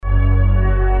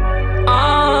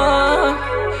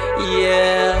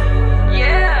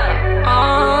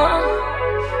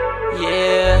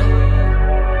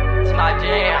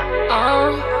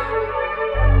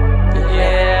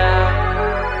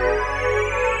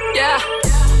Yeah,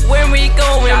 when we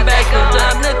going back from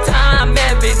time to time,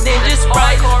 everything just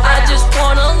right. I just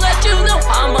wanna let you know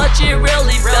how much it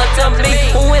really felt to me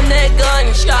when that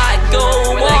gunshot go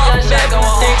off.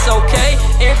 Everything's okay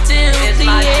until the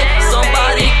end.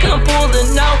 Somebody come pull the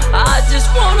note. I just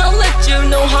wanna let you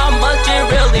know how much it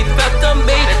really felt to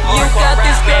me. You got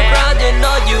this girl grinding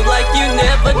on you like you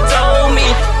never told me.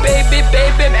 Baby,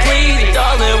 baby, please,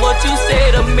 darling, what you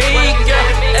say to me, girl?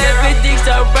 Everything's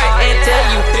alright until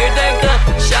you hear that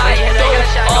gunshot go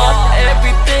off.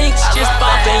 Everything's just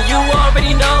popping, you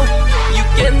already know. You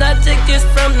cannot take this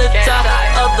from the top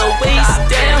of the waist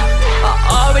down.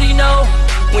 I already know.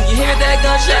 When you hear that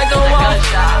gunshot go off,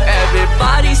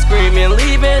 everybody screaming,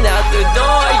 leaving out the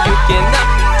door. You cannot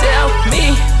tell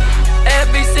me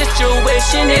every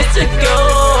situation is to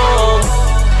go.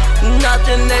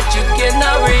 Nothing that you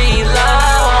cannot rely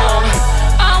on.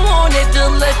 I wanted to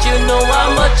let you know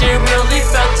how much it really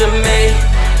felt to me.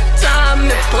 Time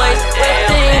and place where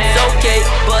things okay,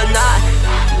 but not.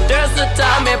 There's a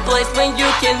time and place when you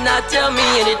cannot tell me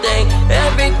anything.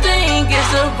 Everything is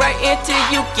alright until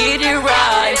you get it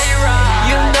right.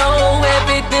 You know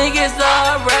everything is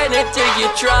alright until you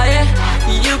try it.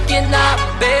 You cannot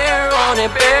bear on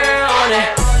it,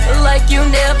 like you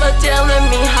never telling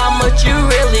me how much you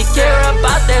really care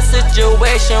about that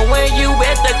situation when you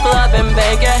at the club and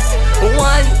banging.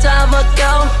 One time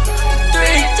ago, 3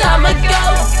 times ago,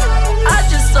 I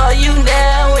just saw you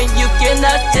now and you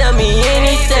cannot tell me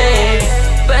anything.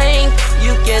 Bang,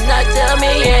 you cannot tell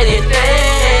me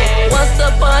anything. Once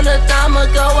upon a time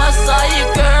ago I saw you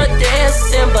girl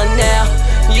dancing, but now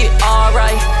you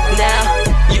alright, now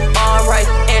you alright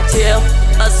until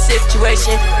a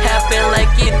situation happened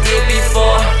like it did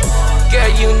before. Girl,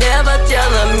 you never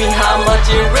telling me how much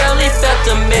it really felt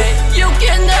to me. You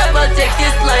can never take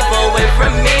this life away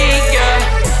from me, girl.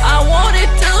 I wanted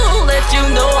to let you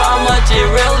know how much it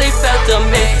really felt to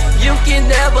me. You can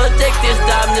never take this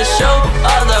time to show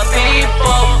other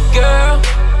people, girl.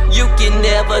 You can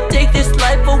never take this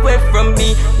life away from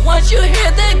me. Once you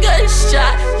hear that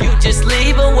gunshot, you just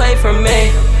leave away from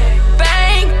me.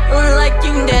 Bang, like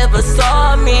you never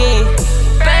saw me.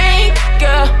 Bang,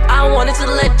 girl, I wanted to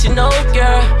let you know,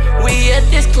 girl. We at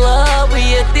this club, we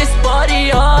at this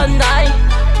party all night,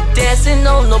 dancing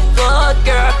on the floor,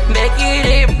 girl, making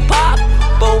it pop.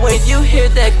 But when you hear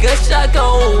that gunshot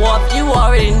go off, you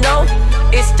already know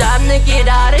it's time to get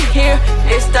out of here.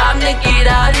 It's time to get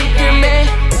out of here, man.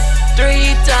 3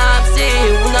 times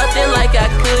it was nothing like I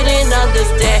couldn't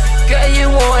understand. Girl, you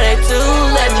wanted to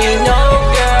let me know,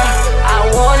 girl. I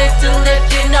wanted to let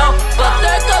you know, but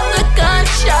there goes the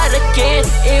gunshot again.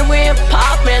 It went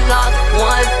popping off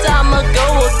 1 time ago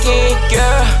again,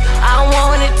 girl. I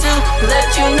wanted to let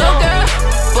you know, girl,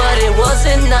 but it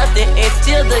wasn't nothing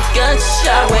until the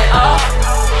gunshot went off.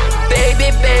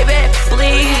 Baby, baby,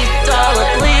 please,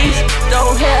 darling, please,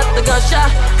 don't have the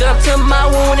gunshot come to my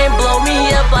wound and blow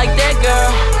me up like that,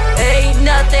 girl. Ain't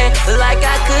nothing like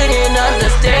I couldn't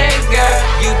understand, girl.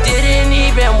 You didn't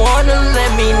even wanna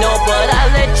let me know, but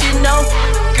I let you know.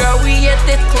 Girl, we at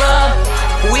this club,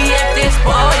 we at this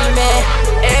party, man.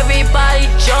 Everybody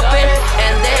jumping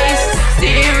and they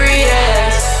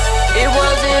serious. It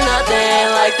wasn't nothing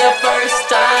like the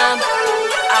first time.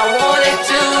 I wanted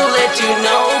to let you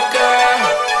know, girl.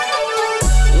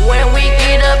 When we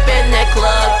get up in that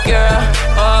club, girl,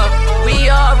 we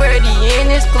already in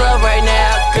this club right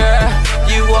now, girl.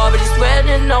 You already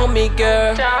sweating on me,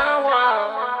 girl.